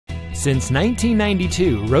Since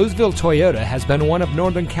 1992, Roseville Toyota has been one of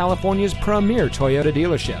Northern California's premier Toyota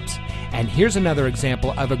dealerships. And here's another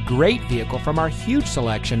example of a great vehicle from our huge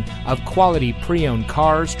selection of quality pre-owned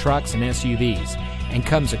cars, trucks, and SUVs, and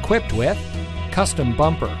comes equipped with custom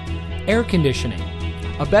bumper, air conditioning,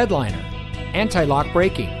 a bed liner, anti-lock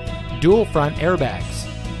braking, dual front airbags,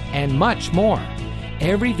 and much more.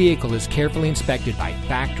 Every vehicle is carefully inspected by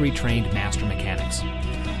factory-trained master mechanics.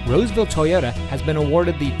 Roseville Toyota has been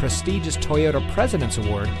awarded the prestigious Toyota President's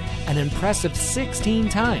Award an impressive 16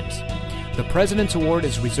 times. The President's Award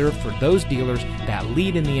is reserved for those dealers that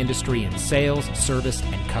lead in the industry in sales, service,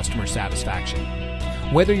 and customer satisfaction.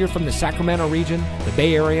 Whether you're from the Sacramento region, the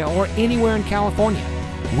Bay Area, or anywhere in California,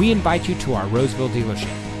 we invite you to our Roseville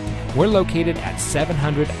dealership. We're located at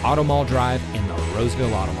 700 Automall Drive in the Roseville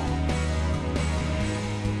Automall.